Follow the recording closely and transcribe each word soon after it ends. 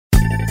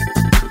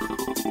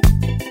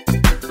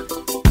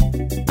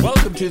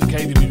Welcome to the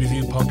KBB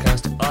Review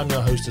Podcast. I'm your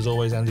host, as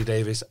always, Andy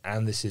Davis,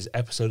 and this is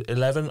episode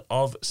 11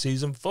 of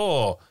Season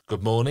 4.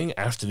 Good morning,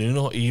 afternoon,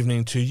 or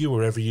evening to you,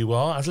 wherever you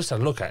are. I've just had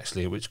a look,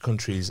 actually, at which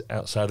countries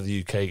outside of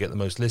the UK get the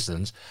most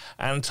listens,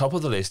 and top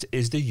of the list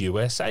is the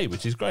USA,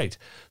 which is great.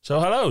 So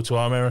hello to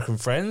our American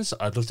friends.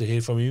 I'd love to hear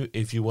from you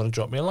if you want to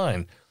drop me a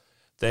line.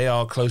 They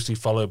are closely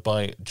followed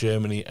by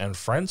Germany and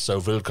France, so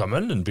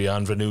willkommen and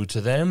bienvenue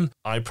to them.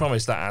 I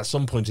promise that at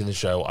some point in the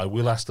show, I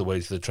will ask the way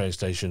to the train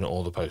station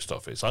or the post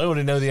office. I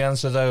already know the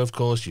answer, though, of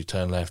course. You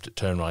turn left,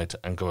 turn right,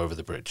 and go over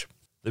the bridge.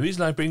 The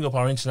reason I bring up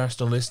our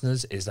international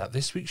listeners is that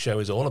this week's show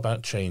is all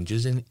about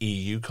changes in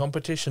EU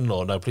competition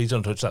law. Now, please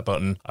don't touch that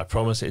button. I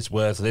promise it's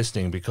worth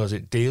listening because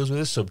it deals with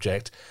a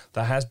subject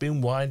that has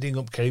been winding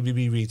up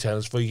KBB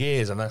retailers for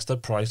years, and that's the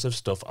price of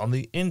stuff on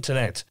the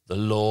internet. The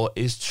law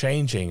is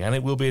changing, and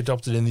it will be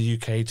adopted in the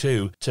UK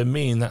too, to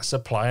mean that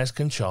suppliers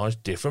can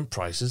charge different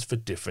prices for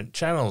different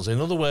channels. In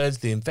other words,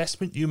 the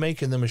investment you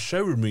make in them as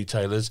showroom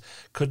retailers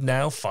could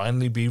now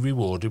finally be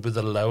rewarded with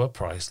a lower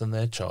price than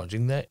they're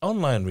charging their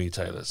online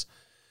retailers.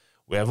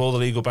 We have all the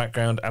legal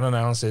background and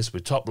analysis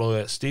with top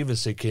lawyer Stephen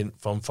Sidkin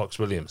from Fox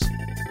Williams.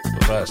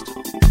 But first,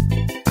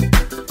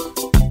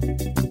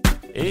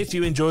 if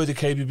you enjoy the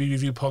KBB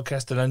Review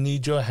Podcast, then I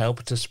need your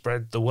help to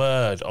spread the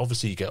word.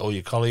 Obviously, you get all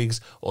your colleagues,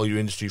 all your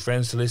industry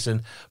friends to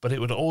listen, but it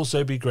would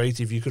also be great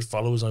if you could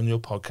follow us on your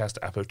podcast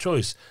app of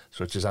choice,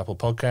 such as Apple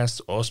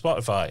Podcasts or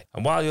Spotify.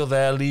 And while you're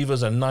there, leave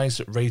us a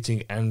nice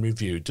rating and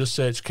review. Just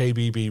search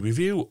KBB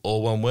Review,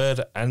 all one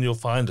word, and you'll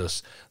find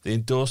us. The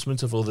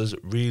endorsement of others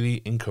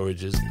really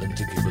encourages them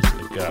to give us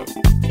a go.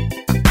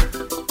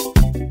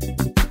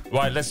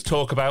 Right, let's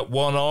talk about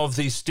one of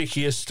the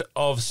stickiest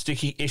of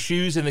sticky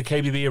issues in the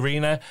KBB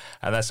arena,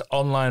 and that's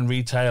online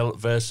retail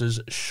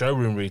versus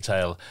showroom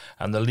retail,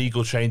 and the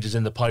legal changes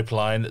in the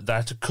pipeline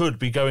that could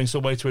be going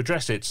some way to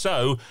address it.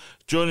 So,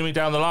 joining me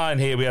down the line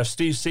here, we have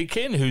Steve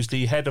Sidkin, who's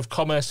the Head of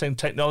Commerce and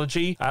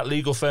Technology at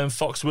legal firm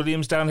Fox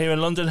Williams down here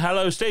in London.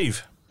 Hello,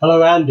 Steve.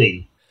 Hello,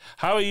 Andy.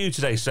 How are you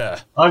today, sir?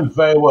 I'm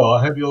very well.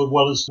 I hope you're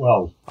well as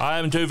well. I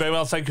am doing very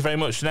well, thank you very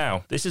much.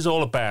 Now, this is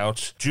all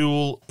about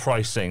dual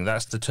pricing.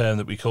 That's the term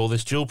that we call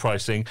this, dual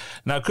pricing.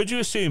 Now, could you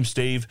assume,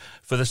 Steve,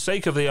 for the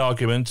sake of the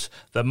argument,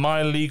 that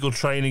my legal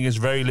training is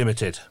very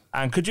limited?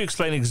 And could you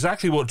explain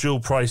exactly what dual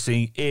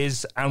pricing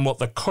is and what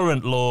the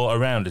current law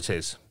around it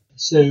is?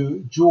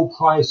 So, dual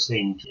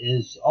pricing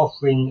is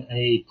offering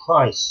a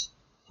price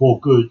for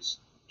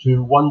goods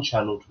to one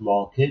channel to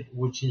market,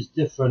 which is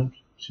different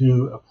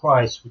to a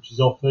price which is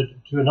offered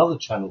to another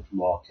channel to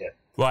market.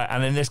 Right,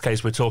 and in this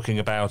case, we're talking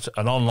about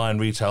an online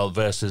retail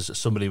versus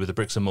somebody with a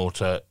bricks and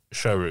mortar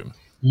showroom.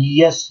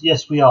 Yes,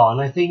 we are.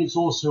 And I think it's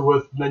also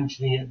worth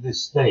mentioning at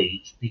this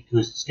stage,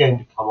 because it's going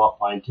to come up,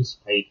 I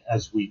anticipate,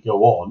 as we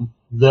go on,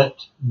 that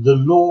the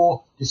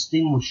law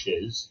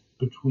distinguishes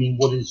between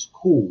what is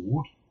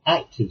called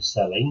active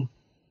selling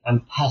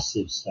and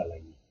passive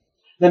selling.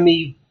 Let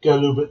me go a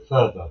little bit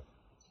further.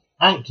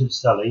 Active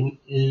selling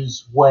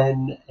is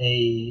when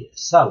a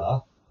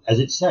seller, as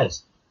it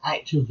says,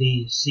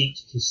 actively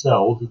seeks to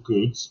sell the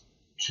goods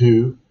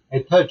to a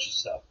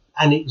purchaser.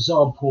 An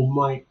example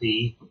might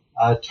be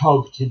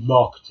targeted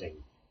marketing.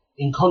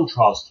 In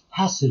contrast,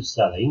 passive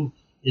selling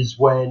is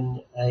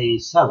when a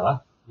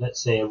seller,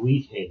 let's say a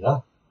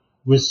retailer,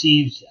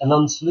 receives an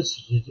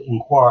unsolicited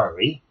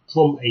inquiry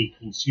from a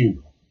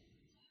consumer.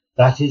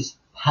 That is,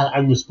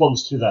 and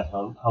responds to that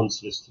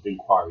unsolicited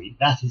inquiry.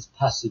 That is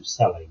passive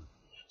selling.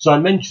 So I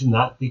mention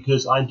that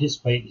because I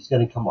anticipate it's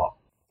going to come up.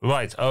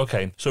 Right,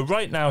 okay. So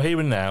right now, here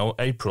and now,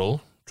 April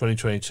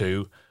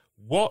 2022,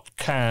 what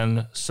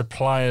can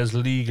suppliers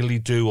legally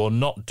do or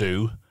not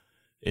do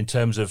in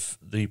terms of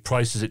the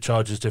prices it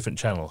charges different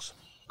channels?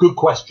 Good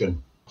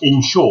question.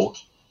 In short,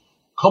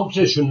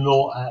 competition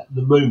law at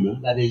the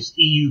moment, that is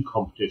EU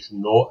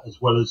competition law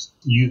as well as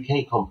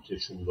UK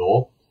competition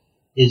law,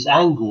 is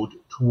angled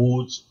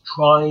towards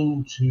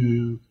trying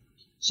to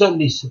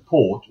certainly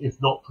support, if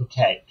not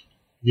protect,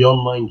 the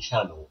online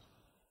channel.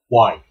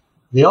 Why?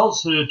 The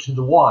answer to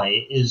the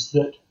why is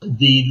that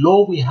the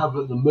law we have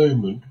at the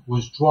moment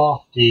was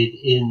drafted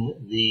in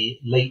the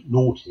late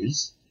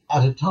noughties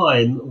at a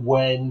time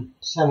when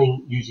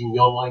selling using the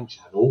online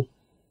channel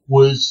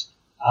was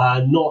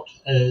not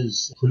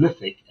as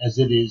prolific as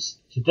it is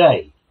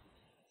today.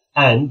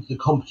 And the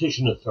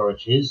competition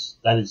authorities,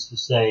 that is to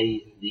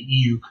say the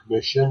EU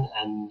Commission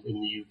and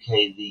in the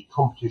UK the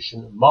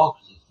Competition and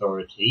Markets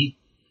Authority,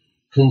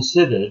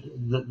 considered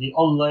that the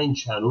online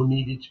channel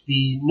needed to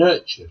be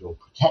nurtured or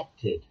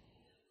protected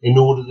in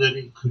order that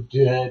it could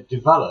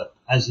develop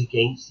as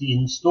against the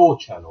in-store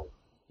channel.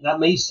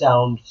 That may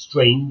sound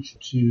strange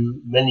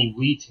to many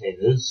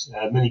retailers,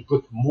 many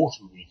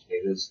brick-and-mortar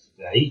retailers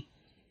today,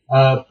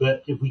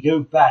 but if we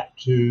go back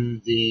to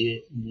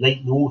the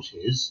late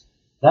noughties,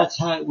 that's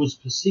how it was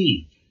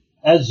perceived.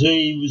 As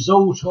a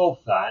result of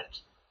that,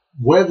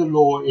 where the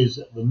law is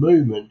at the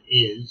moment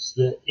is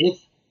that if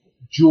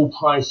dual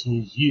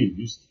pricing is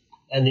used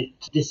and it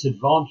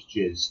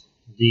disadvantages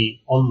the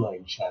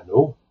online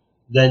channel,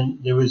 then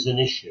there is an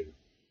issue.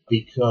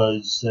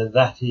 because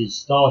that is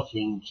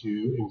starting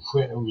to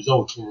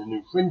result in an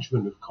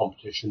infringement of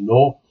competition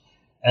law,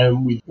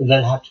 and we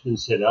then have to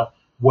consider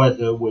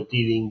whether we're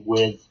dealing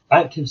with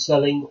active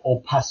selling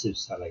or passive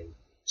selling.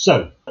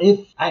 So, if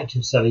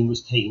active selling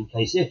was taking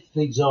place, if,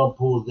 for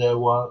example, there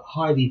were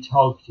highly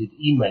targeted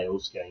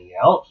emails going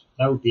out,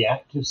 that would be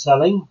active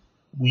selling.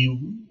 We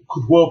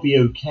could well be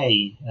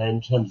okay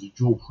in terms of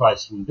dual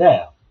pricing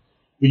there.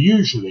 But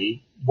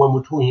usually, when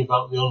we're talking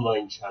about the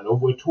online channel,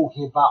 we're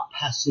talking about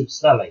passive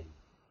selling.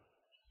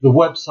 The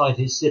website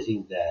is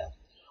sitting there,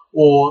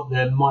 or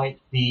there might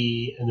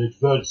be an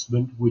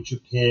advertisement which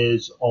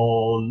appears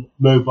on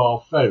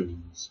mobile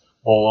phones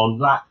or on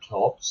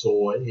laptops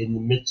or in the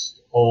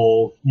midst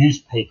of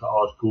newspaper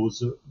articles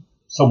that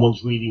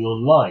someone's reading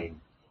online.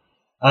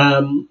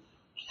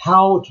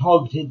 How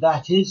targeted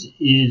that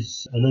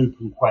is an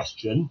open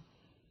question,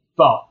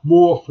 but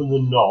more often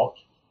than not,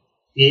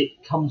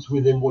 it comes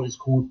within what is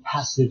called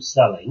passive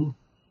selling.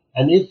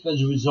 And if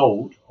as a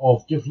result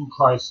of different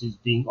prices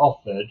being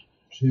offered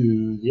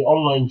to the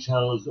online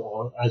channels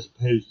or as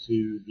opposed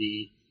to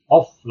the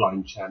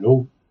offline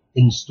channel,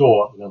 in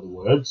store in other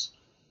words,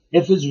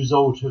 if as a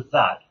result of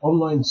that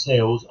online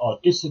sales are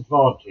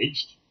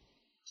disadvantaged,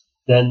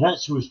 then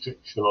that's a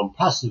restriction on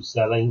passive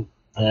selling,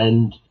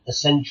 and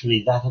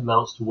essentially that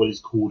amounts to what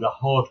is called a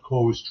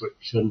hardcore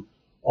restriction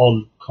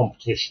on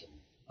competition.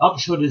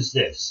 Upshot is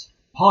this: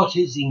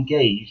 parties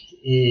engaged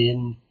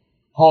in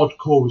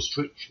hardcore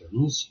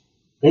restrictions,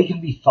 they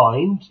can be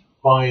fined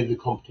by the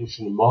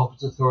Competition and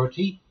Markets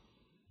Authority,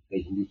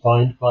 they can be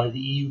fined by the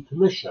EU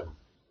Commission.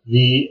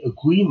 The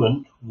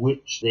agreement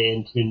which they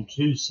enter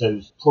into,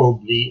 so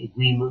probably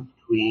agreement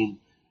between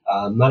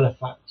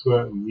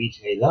manufacturer and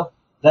retailer,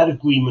 that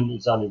agreement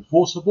is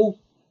unenforceable.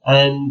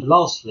 And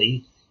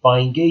lastly, by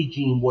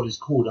engaging in what is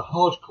called a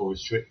hardcore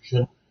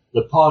restriction,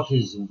 the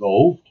parties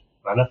involved,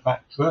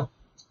 manufacturer,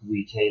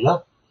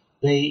 retailer,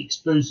 they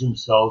expose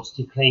themselves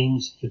to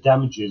claims for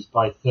damages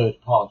by third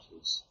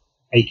parties,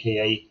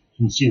 aka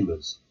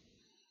consumers.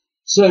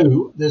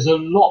 So there's a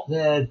lot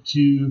there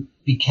to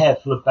be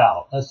careful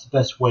about. That's the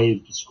best way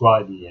of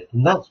describing it.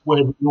 And that's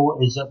where the law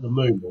is at the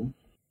moment.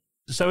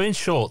 So in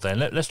short then,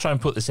 let's try and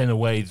put this in a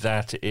way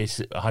that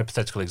is a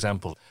hypothetical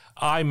example.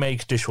 I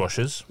make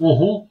dishwashers,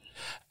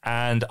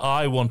 and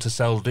I want to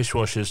sell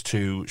dishwashers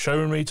to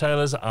showroom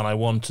retailers, and I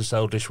want to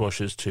sell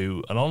dishwashers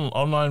to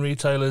online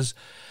retailers.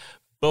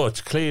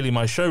 But clearly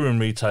my showroom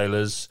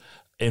retailers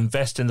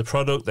invest in the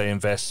product, they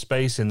invest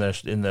space in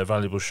their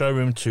valuable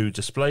showroom to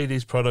display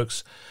these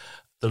products.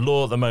 The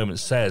law at the moment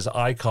says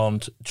I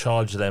can't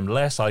charge them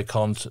less, I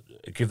can't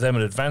give them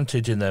an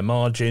advantage in their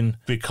margin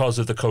because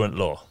of the current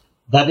law.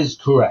 That is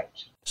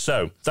correct.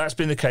 So that's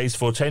been the case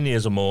for 10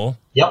 years or more.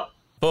 Yep.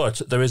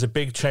 But there is a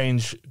big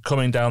change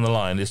coming down the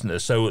line, isn't there?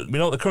 So we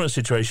know what the current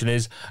situation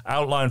is.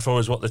 Outline for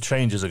us what the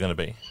changes are going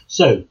to be.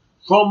 So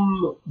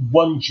from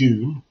 1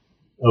 June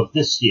of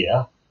this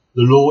year,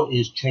 the law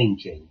is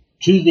changing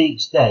to the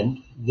extent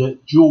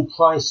that dual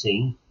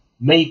pricing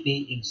may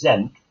be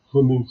exempt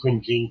from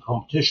infringing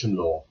competition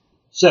law.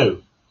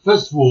 So,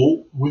 first of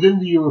all, within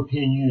the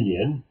European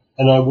Union,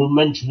 and I will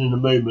mention in a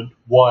moment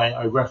why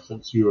I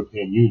reference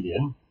European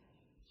Union,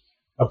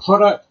 a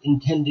product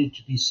intended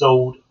to be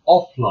sold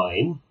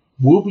offline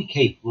will be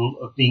capable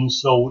of being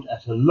sold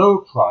at a lower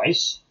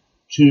price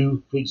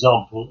to, for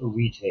example, a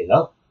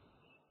retailer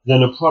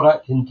than a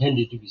product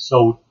intended to be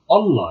sold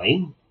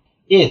online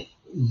if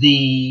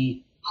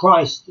the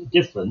price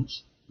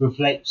difference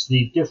reflects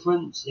the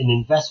difference in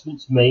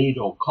investments made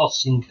or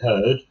costs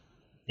incurred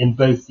in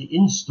both the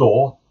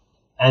in-store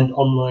and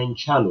online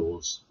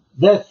channels.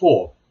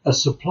 Therefore, a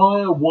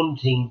supplier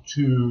wanting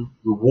to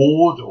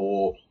reward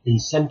or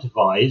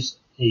incentivize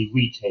a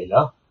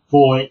retailer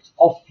for its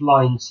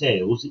offline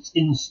sales, its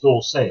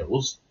in-store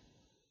sales,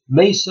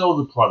 may sell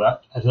the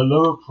product at a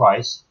lower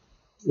price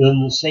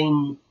than the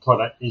same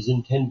product is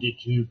intended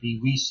to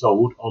be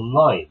resold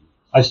online.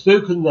 I've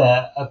spoken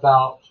there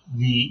about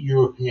the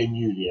European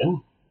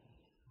Union,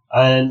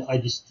 and I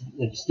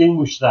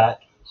distinguish that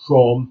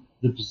from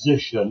the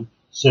position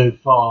so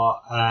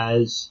far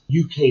as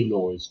UK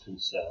law is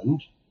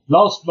concerned.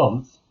 Last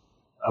month,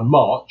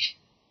 March,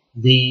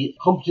 the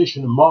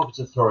Competition and Markets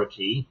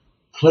Authority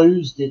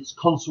closed its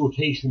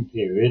consultation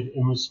period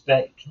in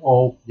respect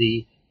of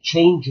the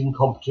change in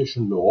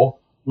competition law,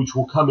 which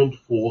will come into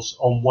force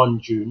on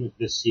 1 June of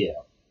this year.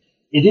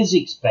 It is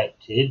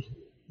expected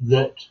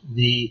that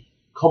the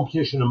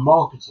Competition and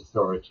Markets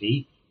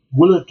Authority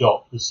will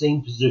adopt the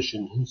same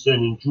position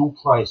concerning dual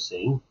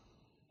pricing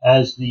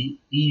as the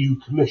EU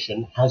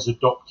Commission has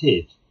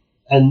adopted.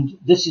 And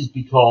this is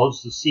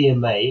because the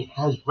CMA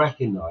has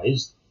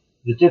recognised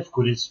the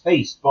difficulties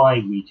faced by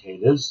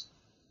retailers,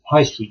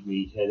 high street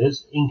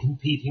retailers, in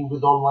competing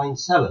with online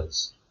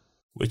sellers.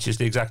 Which is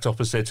the exact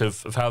opposite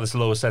of how this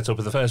law was set up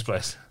in the first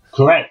place.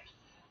 Correct.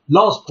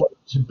 Last point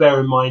to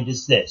bear in mind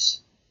is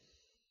this.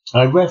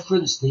 I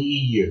referenced the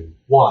EU.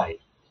 Why?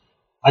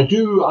 I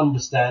do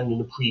understand and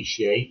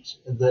appreciate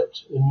that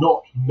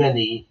not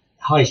many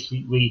high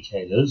street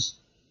retailers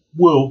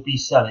will be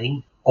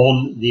selling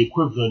on the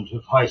equivalent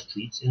of high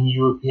streets in the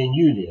European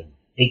Union,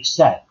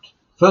 except,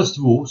 first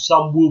of all,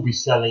 some will be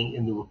selling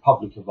in the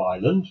Republic of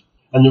Ireland,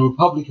 and the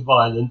Republic of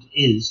Ireland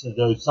is,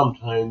 although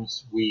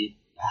sometimes we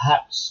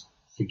perhaps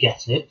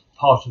forget it,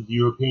 part of the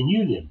European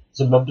Union. It's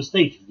a member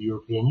state of the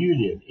European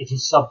Union. It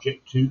is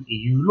subject to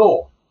EU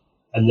law,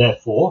 and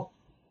therefore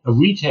a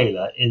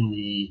retailer in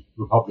the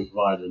Republic of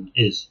Ireland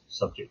is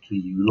subject to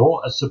EU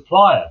law. A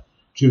supplier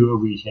to a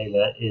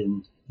retailer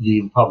in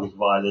the Republic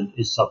of Ireland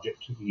is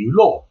subject to EU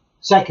law.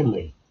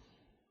 Secondly,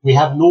 we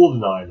have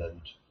Northern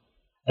Ireland,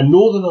 and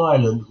Northern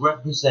Ireland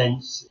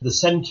represents the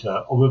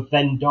centre of a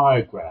Venn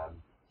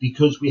diagram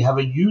because we have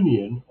a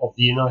union of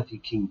the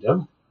United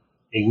Kingdom,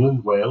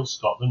 England, Wales,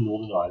 Scotland,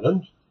 Northern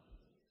Ireland,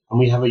 and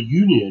we have a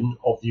union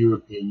of the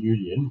European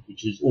Union,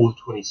 which is all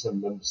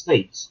 27 member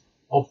states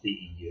of the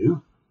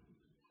EU,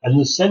 and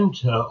the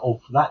centre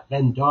of that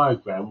Venn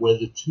diagram where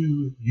the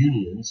two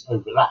unions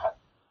overlap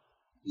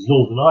is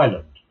Northern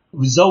Ireland. The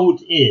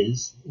result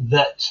is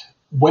that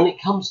when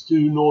it comes to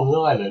Northern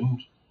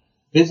Ireland,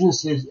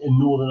 businesses in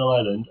Northern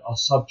Ireland are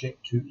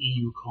subject to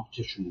EU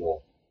competition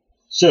law.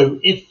 So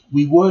if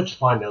we were to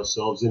find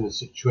ourselves in a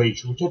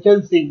situation, which I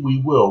don't think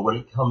we will when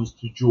it comes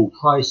to dual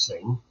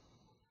pricing,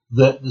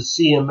 that the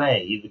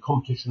CMA, the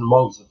Competition and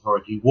Markets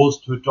Authority,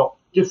 was to adopt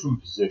a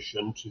different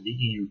position to the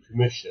EU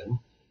Commission,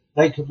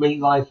 they could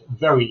make life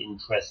very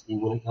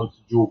interesting when it comes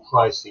to dual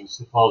pricing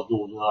so far as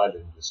Northern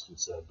Ireland is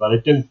concerned. But I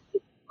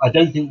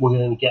don't think we're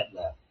going to get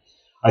there.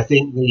 I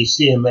think the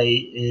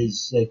CMA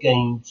is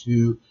going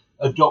to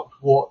adopt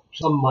what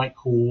some might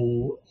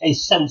call a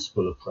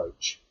sensible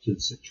approach to the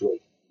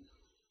situation.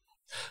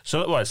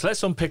 So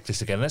let's unpick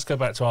this again. Let's go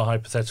back to our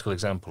hypothetical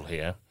example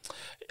here.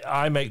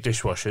 I make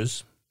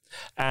dishwashers,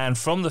 and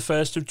from the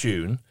 1st of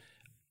June,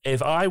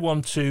 if I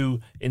want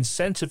to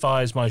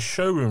incentivize my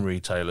showroom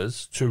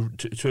retailers to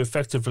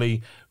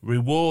effectively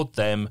reward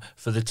them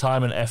for the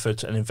time and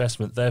effort and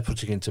investment they're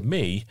putting into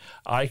me,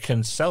 I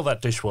can sell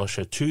that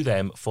dishwasher to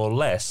them for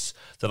less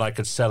than I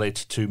could sell it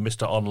to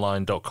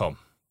MrOnline.com.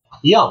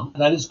 Yeah,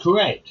 that is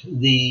correct.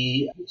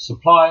 The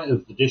supplier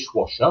of the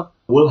dishwasher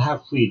will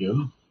have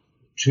freedom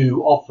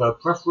to offer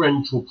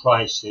preferential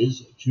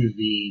prices to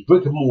the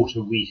brick and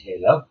mortar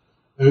retailer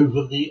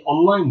over the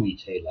online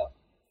retailer.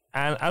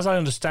 And as I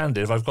understand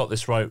it, if I've got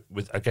this right,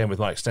 with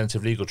my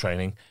extensive legal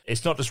training,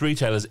 it's not just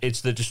retailers;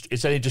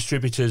 it's any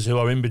distributors who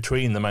are in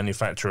between the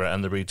manufacturer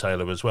and the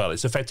retailer as well.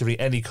 It's effectively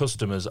any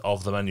customers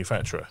of the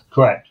manufacturer.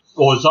 Correct.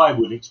 Or as I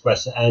would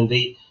express it,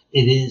 Andy,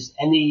 it is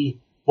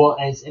anybody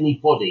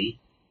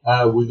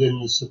within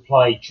the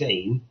supply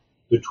chain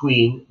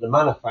between the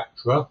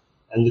manufacturer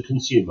and the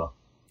consumer.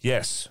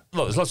 Yes.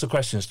 Look, there's lots of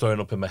questions thrown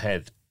up in my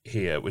head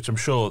here, which I'm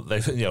sure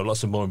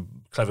lots of more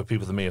clever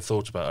people than me have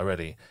thought about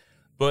already.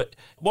 But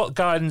what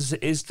guidance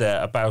is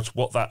there about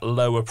what that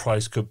lower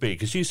price could be?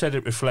 Because you said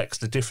it reflects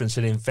the difference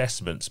in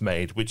investments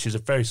made, which is a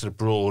very sort of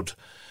broad,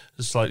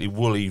 slightly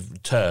woolly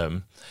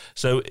term.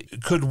 So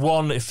could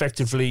one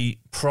effectively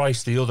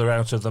price the other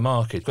out of the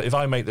market? But if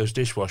I make those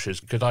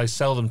dishwashers, could I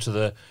sell them to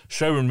the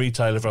showroom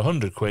retailer for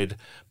 100 quid,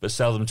 but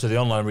sell them to the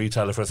online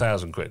retailer for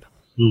 1,000 quid?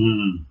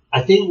 Mm-hmm.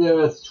 I think there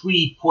are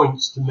 3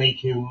 points to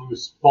make in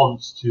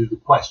response to the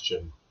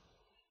question.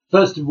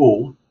 First of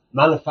all,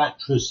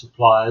 manufacturers,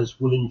 suppliers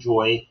will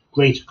enjoy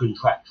greater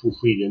contractual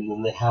freedom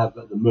than they have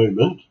at the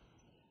moment.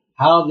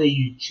 How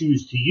they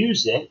choose to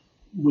use it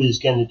is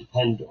going to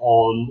depend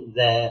on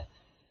their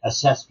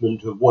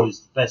assessment of what is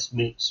the best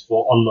mix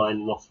for online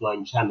and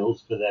offline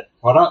channels for their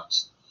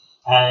products,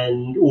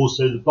 and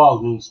also the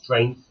bargaining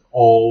strength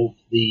of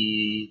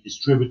the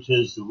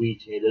distributors, the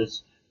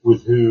retailers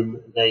with whom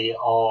they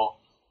are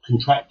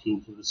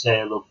contracting for the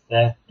sale of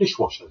their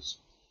dishwashers.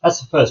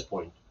 That's the first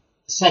point.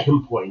 The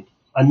second point,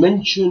 I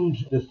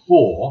mentioned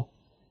before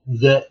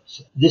that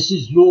this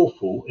is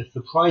lawful if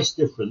the price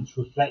difference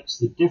reflects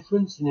the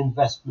difference in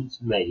investments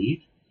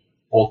made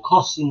or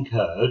costs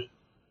incurred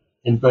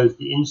in both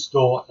the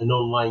in-store and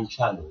online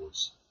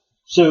channels.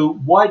 So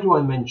why do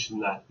I mention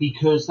that?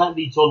 Because that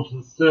leads on to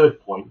the third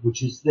point,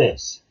 which is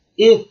this.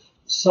 If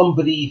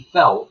somebody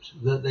felt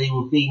that they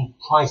were being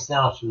priced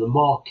out of the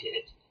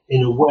market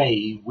in a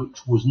way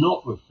which was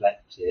not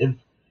reflective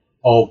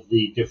of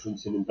the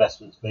difference in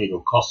investments made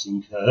or costs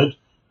incurred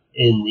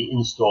in the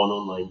in-store and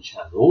online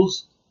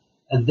channels,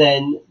 and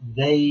then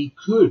they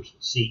could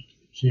seek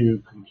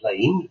to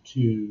complain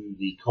to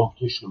the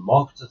Competition and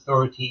Markets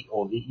Authority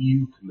or the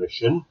EU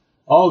Commission,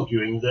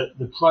 arguing that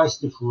the price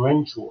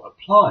differential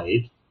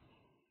applied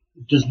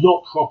does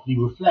not properly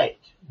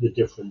reflect the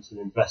difference in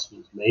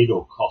investments made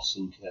or costs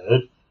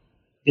incurred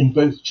in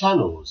both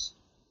channels.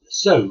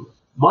 So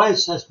my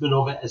assessment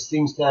of it as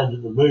things stand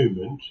at the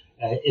moment,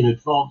 in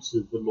advance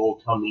of the law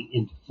coming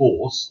into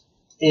force,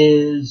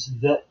 is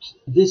that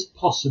this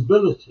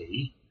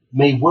possibility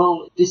may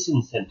well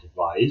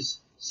disincentivize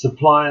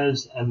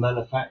suppliers and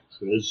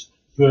manufacturers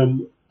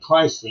from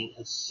pricing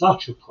at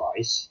such a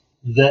price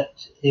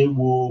that it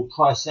will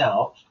price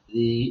out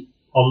the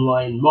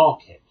online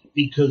market.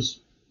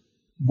 Because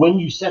when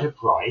you set a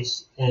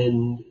price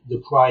and the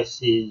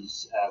price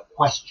is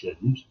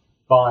questioned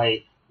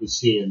by the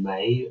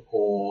CMA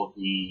or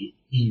the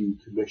EU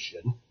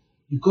Commission,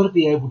 you've got to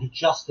be able to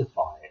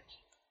justify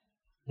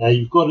it.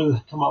 You've got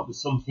to come up with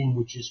something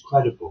which is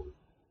credible.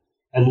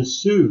 And as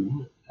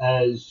soon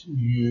as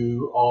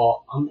you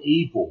are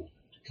unable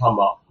to come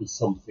up with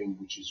something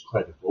which is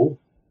credible,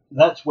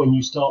 that's when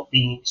you start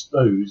being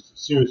exposed,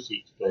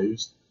 seriously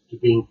exposed, to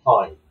being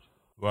fined.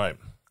 Right.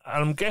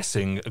 And I'm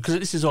guessing, because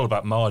this is all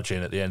about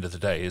margin at the end of the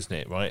day, isn't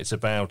it, right? It's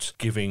about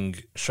giving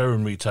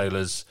showroom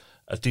retailers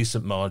a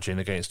decent margin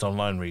against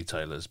online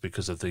retailers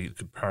because of the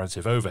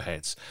comparative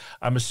overheads.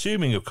 I'm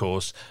assuming, of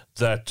course,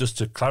 that, just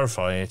to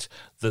clarify it,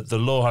 that the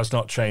law has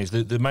not changed.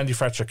 The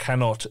manufacturer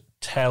cannot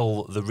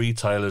tell the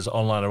retailers,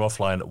 online or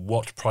offline,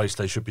 what price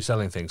they should be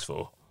selling things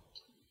for.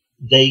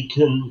 They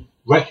can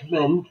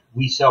recommend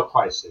resale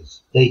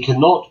prices. They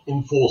cannot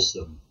enforce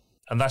them.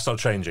 And that's not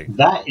changing?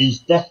 That is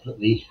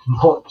definitely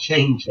not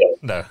changing.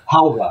 No.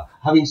 However,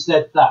 having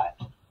said that,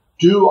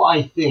 do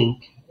I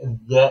think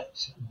that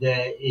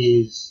there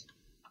is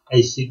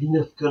a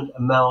significant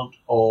amount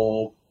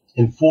of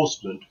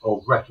enforcement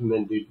of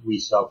recommended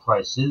resale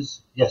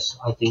prices? Yes,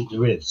 I think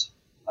there is.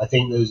 I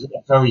think there's a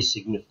very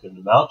significant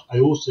amount. I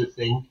also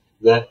think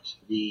that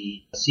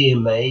the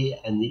CMA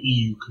and the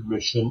EU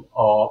Commission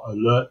are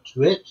alert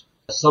to it.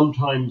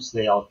 Sometimes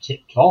they are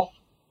tipped off.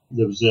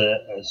 There was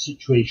a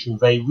situation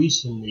very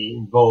recently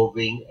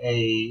involving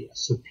a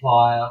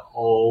supplier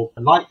of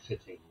light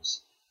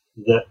fittings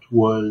that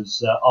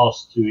was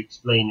asked to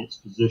explain its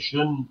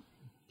position,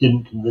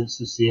 didn't convince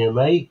the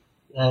CMA,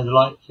 and the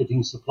light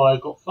fitting supplier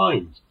got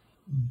fined.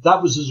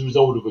 That was as a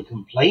result of a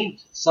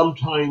complaint.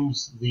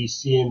 Sometimes the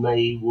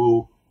CMA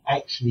will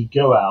actually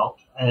go out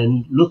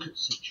and look at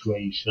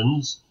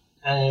situations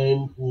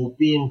and will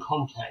be in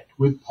contact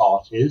with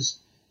parties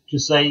to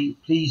say,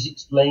 please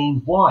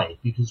explain why,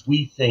 because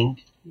we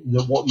think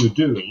that what you're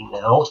doing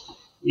now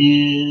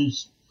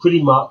is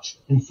pretty much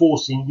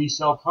enforcing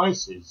resale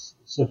prices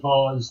so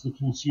far as the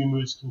consumer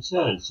is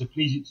concerned. So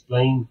please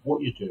explain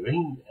what you're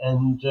doing,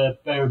 and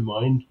bear in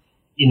mind,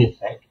 in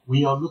effect,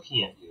 we are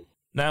looking at you.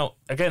 Now,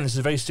 again, this is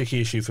a very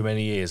sticky issue for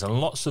many years,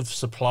 and lots of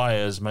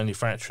suppliers,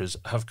 manufacturers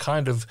have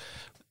kind of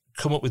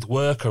come up with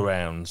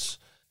workarounds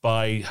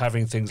by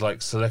having things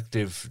like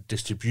selective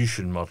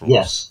distribution models.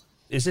 Yes.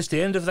 Is this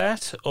the end of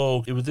that,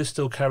 or would this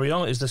still carry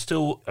on? Is there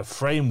still a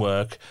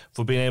framework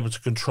for being able to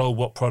control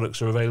what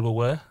products are available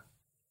where?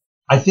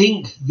 I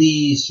think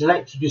the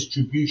selective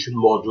distribution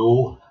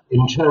model,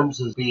 in terms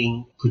of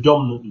being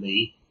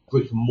predominantly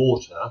brick and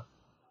mortar,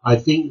 I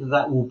think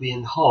that will be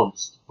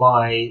enhanced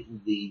by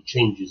the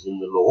changes in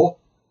the law.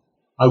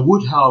 I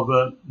would,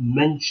 however,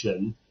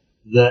 mention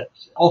that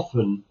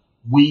often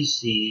we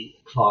see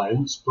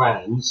clients,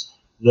 brands,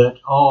 that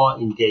are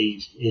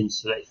engaged in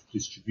selective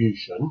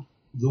distribution.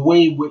 The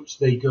way in which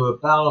they go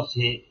about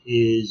it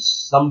is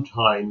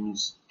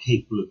sometimes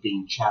capable of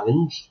being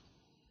challenged,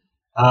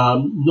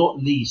 not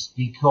least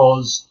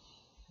because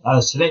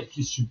selective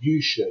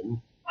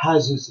distribution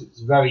has at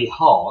its very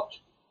heart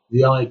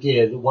the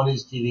idea that one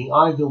is dealing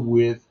either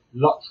with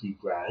luxury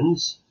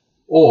brands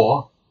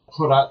or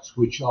products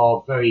which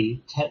are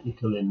very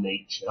technical in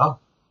nature,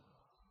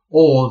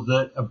 or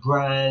that a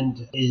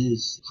brand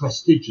is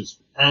prestigious.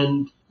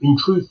 And in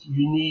truth,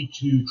 you need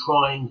to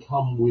try and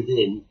come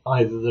within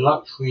either the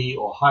luxury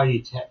or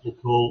highly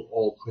technical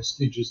or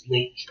prestigious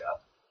nature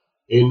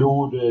in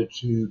order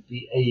to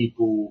be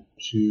able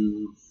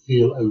to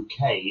feel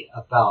okay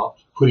about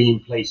putting in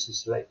place a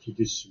selective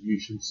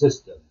distribution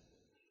system.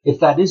 If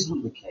that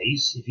isn't the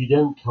case, if you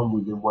don't come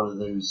within one of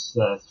those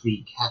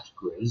three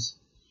categories,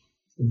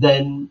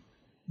 then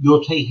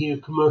you're taking a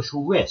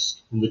commercial risk.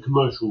 And the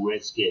commercial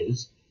risk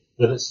is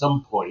that at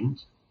some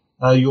point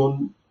you're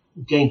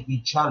going to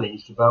be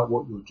challenged about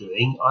what you're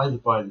doing, either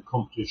by the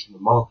Competition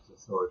and Market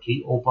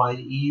Authority or by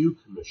the EU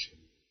Commission.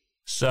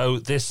 So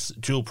this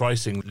dual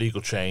pricing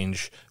legal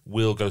change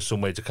will go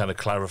some way to kind of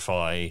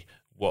clarify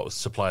what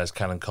suppliers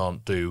can and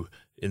can't do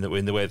in the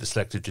way that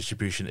selective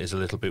distribution is a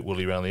little bit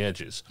woolly around the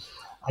edges.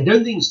 I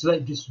don't think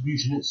selective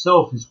distribution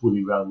itself is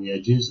woolly around the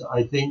edges.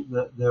 I think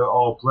that there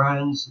are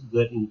brands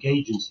that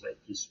engage in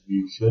selective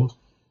distribution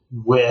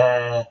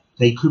where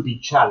they could be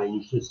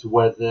challenged as to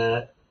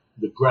whether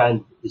the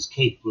brand is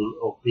capable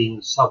of being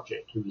the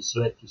subject of the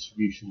selective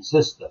distribution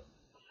system.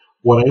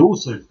 What I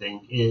also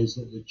think is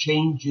that the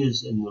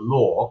changes in the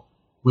law,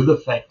 with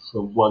effect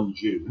from 1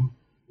 June,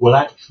 will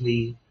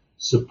actually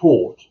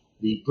support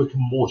the brick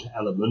and mortar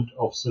element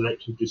of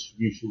selective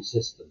distribution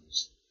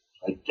systems.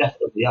 I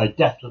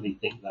definitely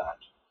think that.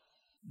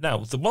 Now,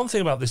 the one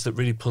thing about this that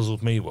really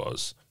puzzled me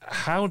was,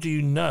 how do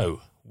you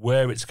know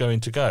where it's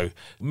going to go?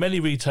 Many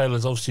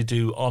retailers obviously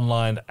do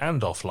online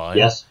and offline.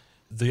 Yes.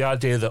 The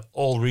idea that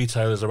all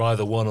retailers are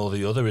either one or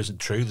the other isn't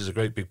true. There's a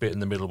great big bit in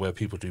the middle where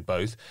people do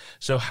both.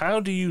 So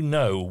how do you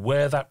know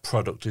where that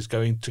product is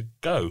going to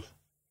go?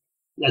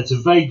 That's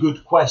a very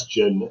good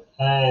question,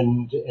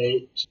 and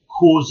it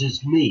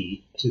causes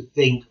me to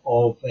think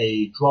of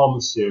a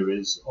drama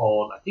series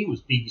on, I think it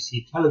was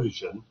BBC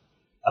television,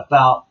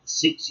 about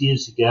 6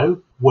 years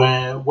ago,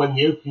 where when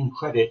the opening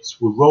credits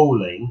were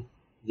rolling,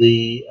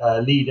 the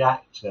lead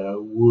actor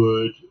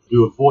would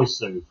do a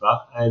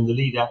voiceover, and the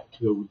lead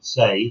actor would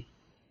say,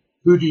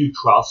 "Who do you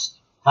trust?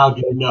 How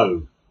do you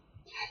know?"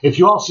 If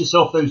you ask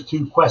yourself those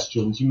two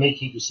questions, you may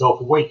keep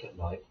yourself awake at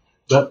night.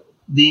 But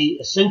the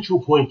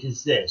essential point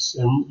is this,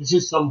 and this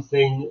is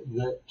something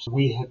that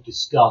we have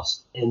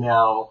discussed in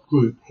our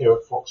group here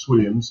at Fox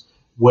Williams,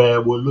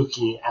 where we're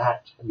looking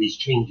at these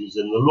changes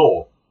in the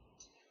law.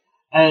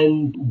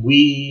 And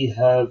we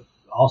have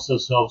asked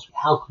ourselves,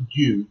 how could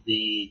you,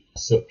 the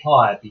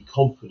supplier, be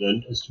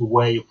confident as to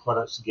where your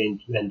products are going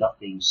to end up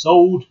being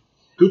sold?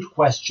 Good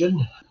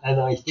question.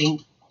 And I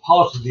think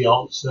part of the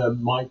answer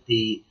might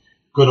be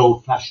good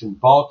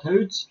old-fashioned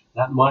barcodes.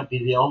 That might be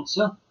the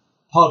answer.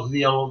 Part of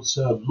the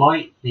answer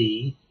might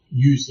be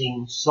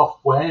using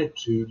software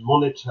to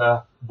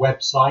monitor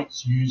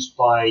websites used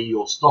by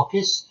your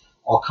stockists.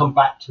 I'll come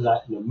back to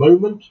that in a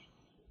moment.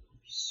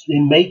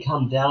 It may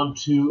come down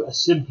to a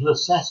simple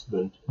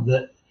assessment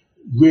that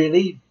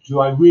do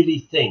I really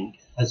think,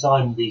 as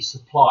I'm the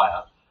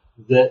supplier,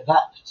 that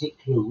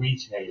particular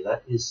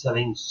retailer is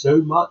selling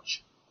so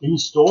much in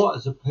store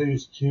as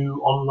opposed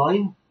to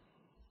online?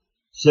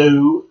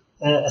 So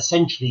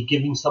essentially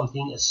giving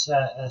something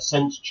a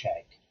sense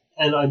check.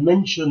 And I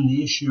mentioned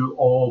the issue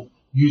of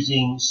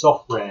using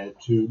software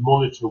to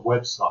monitor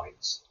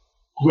websites.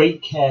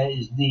 Great care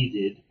is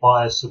needed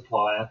by a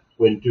supplier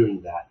when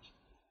doing that.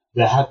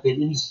 There have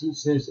been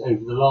instances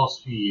over the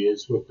last few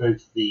years where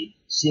both the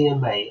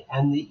CMA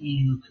and the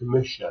EU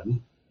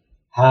Commission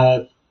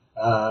have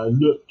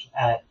looked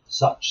at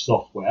such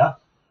software,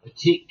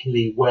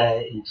 particularly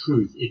where in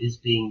truth it is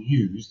being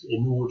used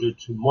in order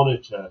to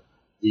monitor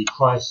the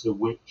price at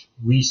which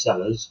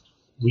retailers,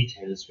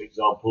 for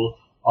example,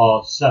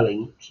 are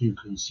selling to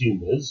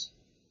consumers.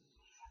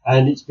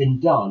 And it's been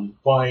done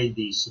by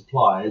the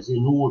suppliers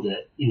in order,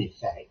 in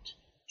effect,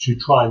 to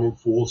try and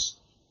enforce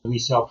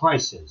resale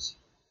prices.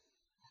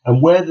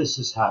 And where this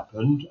has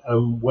happened,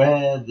 and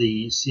where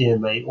the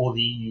CMA or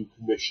the EU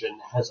Commission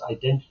has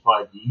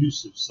identified the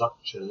use of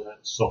such a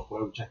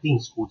software, which I think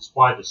is called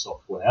spider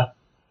software,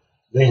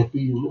 they have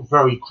been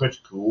very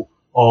critical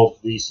of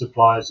the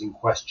suppliers in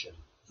question.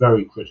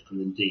 Very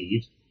critical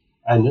indeed,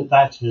 and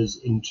that has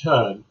in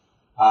turn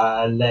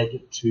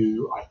led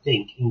to, I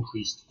think,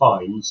 increased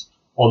fines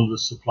on the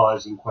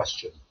suppliers in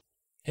question.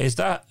 Is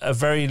that a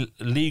very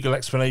legal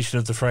explanation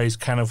of the phrase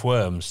 "can of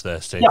worms"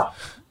 there, Steve? Yeah.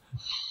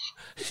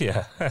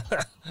 Yeah.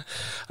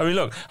 I mean,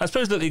 look, I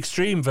suppose that the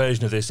extreme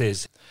version of this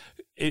is,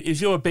 if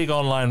you're a big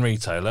online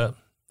retailer,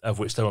 of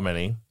which there are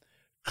many,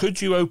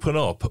 could you open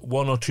up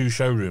one or two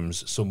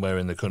showrooms somewhere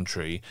in the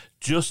country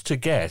just to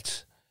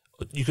get...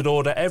 You could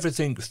order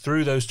everything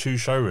through those two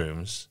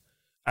showrooms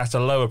at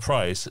a lower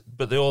price,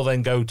 but they all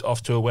then go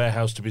off to a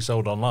warehouse to be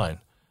sold online?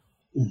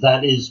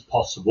 That is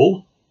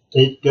possible.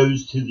 It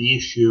goes to the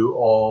issue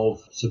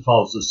of, so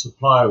far as the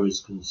supplier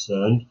is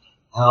concerned,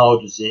 how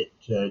does it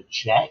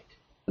check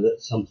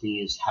that something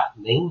is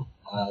happening,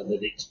 that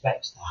it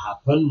expects to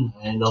happen?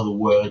 In other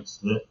words,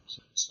 that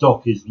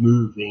stock is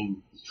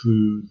moving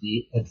through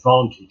the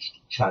advantaged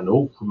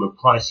channel from a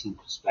pricing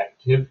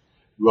perspective,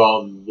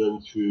 rather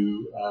than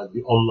through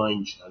the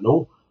online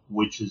channel,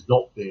 which has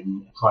not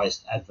been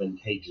priced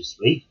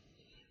advantageously.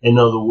 In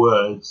other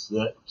words,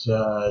 that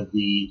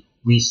the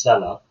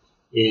reseller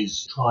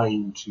is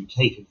trying to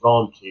take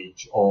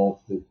advantage of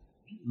the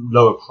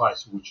lower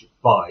price at which it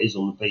buys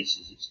on the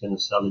basis it's going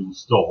to sell in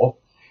store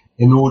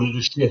in order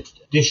to shift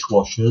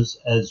dishwashers,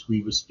 as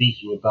we were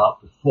speaking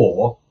about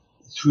before,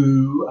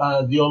 through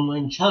the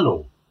online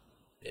channel.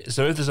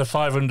 So if there's a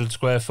 500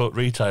 square foot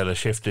retailer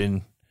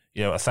shifting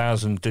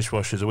 1,000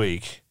 dishwashers a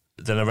week,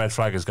 then a red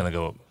flag is going to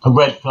go up. A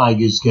red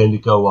flag is going to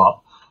go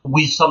up.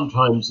 We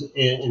sometimes,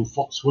 in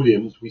Fox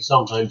Williams, we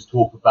sometimes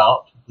talk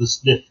about the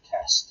sniff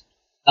test.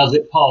 Does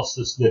it pass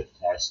the sniff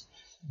test?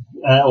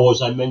 Or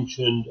as I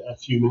mentioned a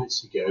few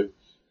minutes ago,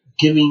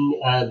 giving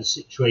the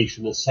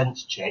situation a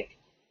sense check,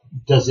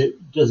 does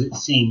it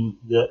seem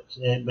that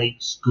it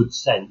makes good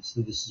sense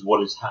that this is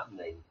what is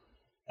happening?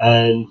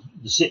 And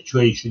the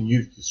situation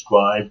you've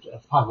described, a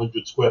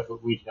 500 square foot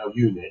retail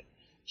unit,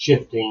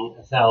 shifting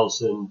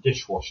 1,000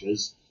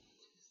 dishwashers,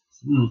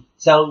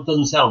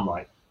 doesn't sound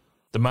right.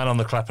 The man on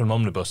the Clapham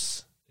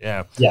omnibus.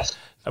 Yeah. Yes.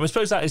 I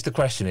suppose that is the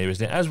question here,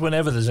 isn't it? As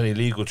whenever there's any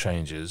legal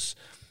changes,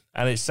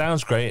 and it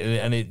sounds great,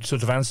 and it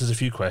sort of answers a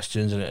few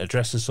questions and it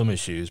addresses some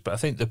issues, but I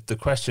think the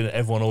question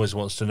everyone always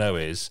wants to know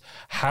is,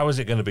 how is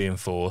it going to be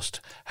enforced?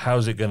 How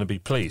is it going to be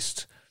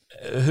policed?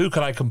 Who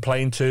can I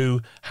complain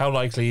to? How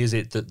likely is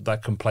it that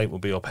that complaint will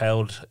be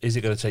upheld? Is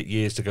it going to take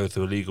years to go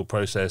through a legal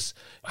process?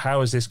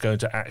 How is this going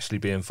to actually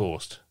be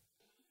enforced?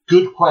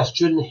 Good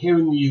question. Here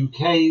in the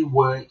UK,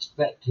 we're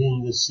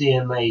expecting the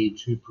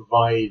CMA to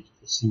provide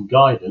some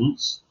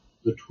guidance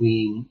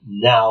between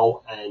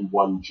now and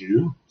 1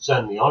 June.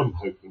 Certainly, I'm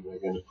hoping they're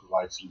going to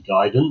provide some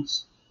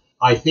guidance.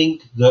 I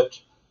think that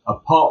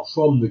apart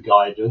from the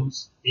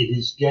guidance, it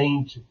is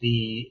going to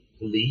be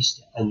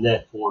policed and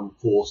therefore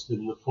enforced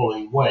in the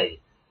following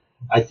way.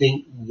 I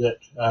think that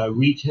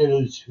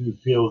retailers who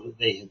feel that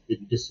they have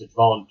been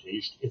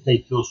disadvantaged, if they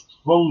feel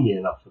strongly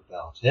enough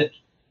about it,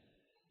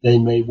 they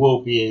may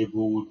well be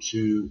able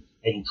to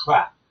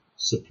entrap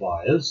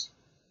suppliers.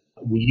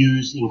 We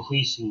use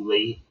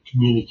increasingly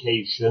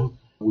communication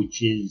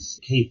which is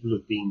capable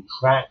of being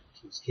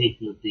tracked, it's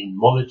capable of being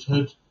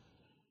monitored.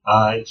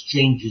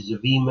 Exchanges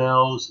of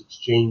emails,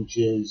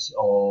 exchanges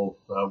of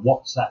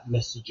WhatsApp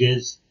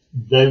messages,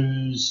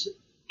 those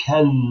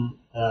can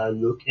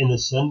look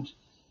innocent,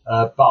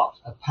 but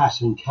a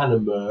pattern can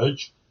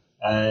emerge,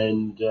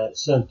 and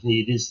certainly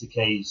it is the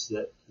case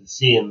that the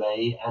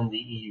CMA and the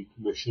EU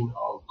Commission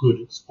are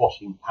good at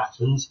spotting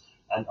patterns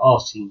and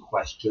asking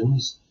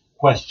questions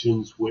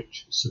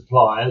which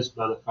suppliers,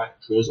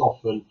 manufacturers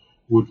often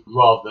would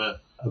rather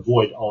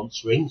avoid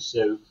answering,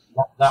 so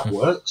that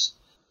works.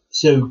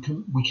 So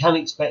we can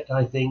expect,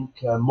 I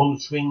think,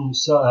 monitoring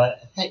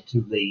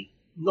effectively,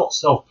 not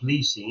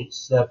self-policing,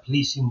 it's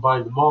policing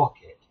by the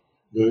market,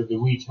 the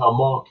retail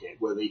market,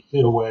 where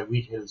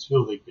retailers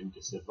feel they've been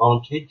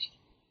disadvantaged.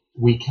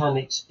 We can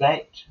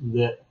expect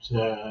that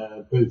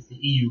both the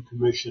EU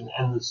Commission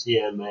and the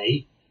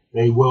CMA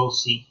may well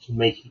seek to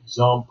make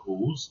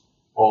examples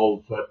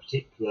of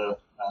particular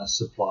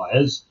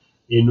suppliers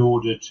in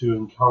order to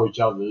encourage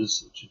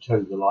others to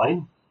toe the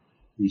line.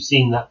 We've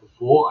seen that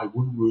before. I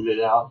wouldn't rule it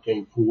out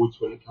going forwards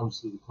when it comes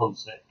to the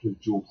concept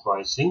of dual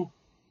pricing.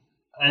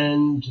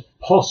 And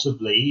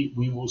possibly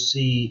we will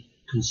see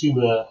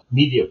consumer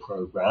media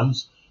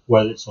programs,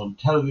 whether it's on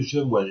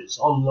television, whether it's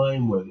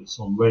online, whether it's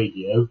on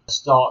radio,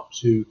 start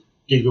to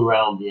dig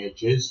around the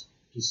edges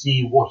to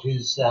see what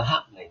is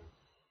happening.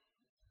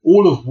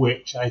 All of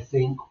which I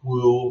think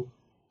will,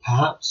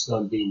 perhaps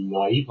I'm being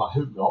naive, I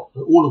hope not,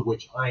 but all of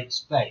which I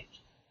expect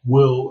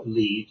will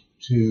lead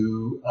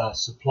to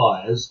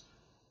suppliers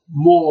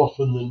more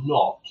often than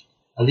not,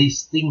 at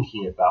least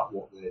thinking about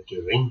what they're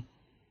doing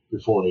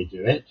before they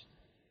do it,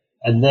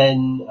 and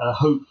then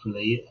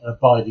hopefully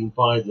abiding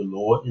by the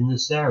law in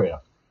this area.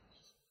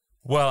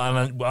 Well,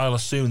 and I'll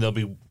assume there'll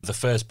be the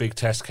first big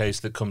test case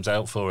that comes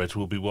out for it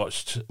will be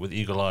watched with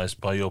eagle eyes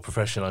by your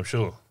profession, I'm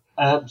sure.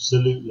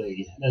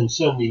 Absolutely. And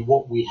certainly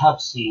what we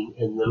have seen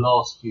in the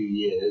last few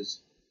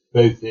years,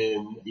 both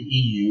in the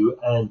EU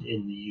and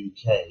in the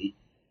UK,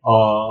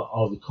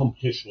 are the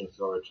competition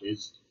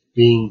authorities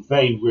being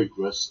very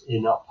rigorous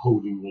in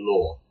upholding the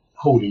law,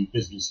 holding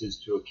businesses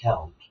to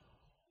account.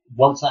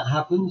 Once that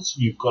happens,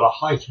 you've got a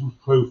heightened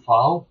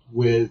profile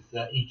with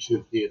each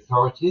of the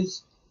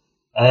authorities,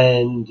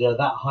 and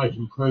that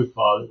heightened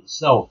profile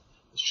itself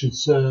should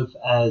serve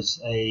as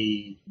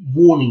a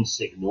warning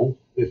signal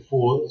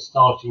before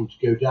starting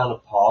to go down a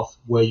path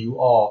where you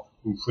are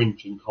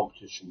infringing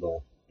competition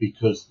law,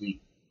 because the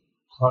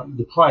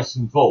price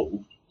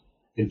involved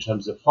in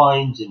terms of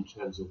fines, in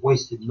terms of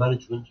wasted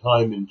management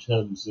time, in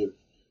terms of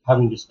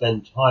having to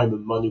spend time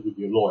and money with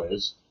your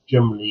lawyers,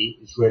 generally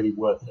is really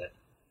worth it.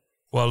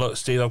 Well, look,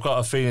 Steve, I've got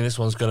a feeling this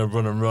one's going to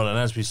run and run. And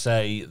as we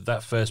say,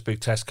 that first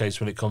big test case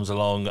when it comes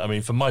along, I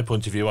mean, from my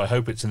point of view, I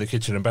hope it's in the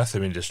kitchen and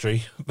bathroom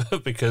industry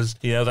because,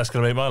 that's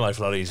going to make my life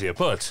a lot easier.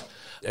 But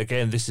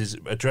again, this is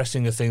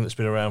addressing a thing that's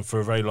been around for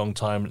a very long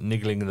time,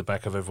 niggling in the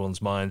back of everyone's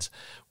minds.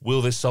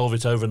 Will this solve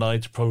it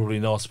overnight? Probably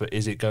not. But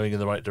is it going in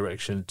the right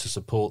direction to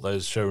support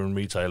those showroom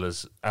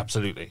retailers?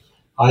 Absolutely.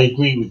 I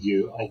agree with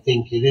you. I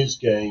think it is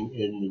going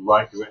in the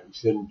right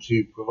direction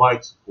to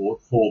provide support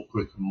for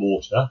brick and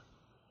mortar.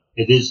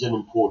 It is an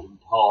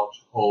important part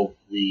of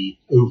the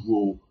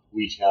overall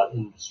retail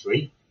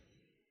industry.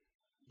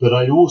 But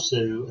I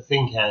also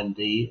think,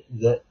 Andy,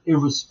 that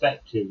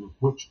irrespective of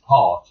which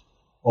part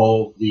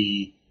of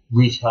the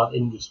retail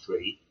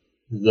industry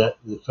that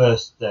the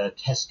first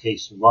test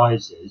case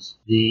arises,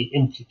 the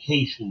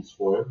implications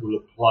for it will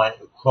apply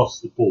across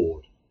the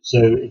board.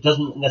 So it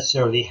doesn't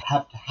necessarily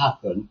have to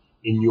happen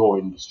in your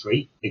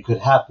industry. It could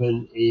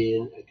happen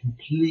in a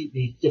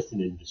completely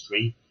different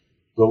industry.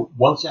 But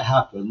once it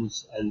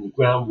happens and the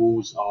ground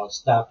rules are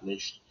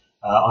established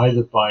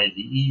either by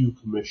the EU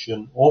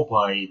Commission or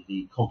by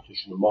the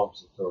Competition and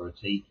Markets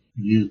Authority,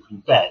 you can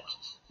bet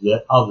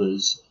that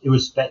others,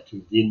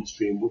 irrespective of the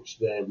industry in which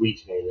they're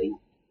retailing,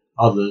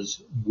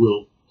 others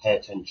will pay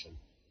attention.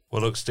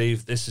 Well, look,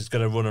 Steve, this is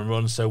going to run and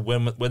run. So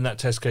when that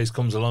test case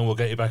comes along, we'll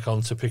get you back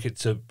on to pick it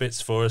to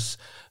bits for us.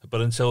 But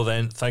until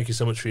then, thank you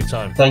so much for your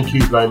time. Thank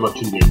you very much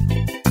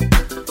indeed.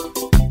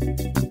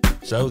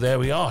 So there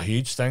we are.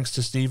 Huge thanks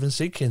to Stephen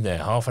Seekin there.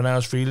 Half an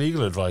hour's free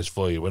legal advice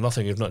for you. We're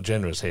nothing if not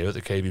generous here at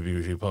the KBB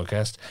Review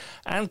Podcast.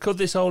 And could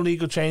this whole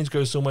legal change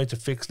go some way to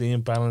fix the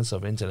imbalance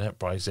of internet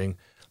pricing?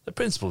 The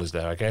principle is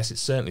there, I guess.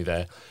 It's certainly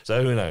there.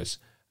 So who knows?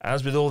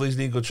 As with all these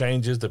legal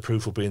changes, the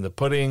proof will be in the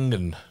pudding,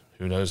 and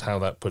who knows how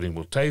that pudding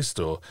will taste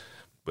or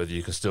whether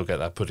you can still get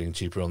that pudding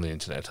cheaper on the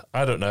internet.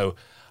 I don't know.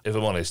 If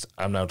I'm honest,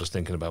 I'm now just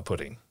thinking about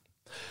pudding.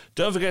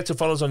 Don't forget to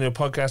follow us on your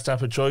podcast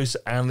app of choice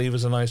and leave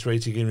us a nice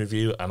rating and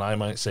review, and I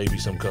might save you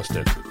some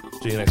custard.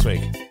 See you next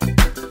week.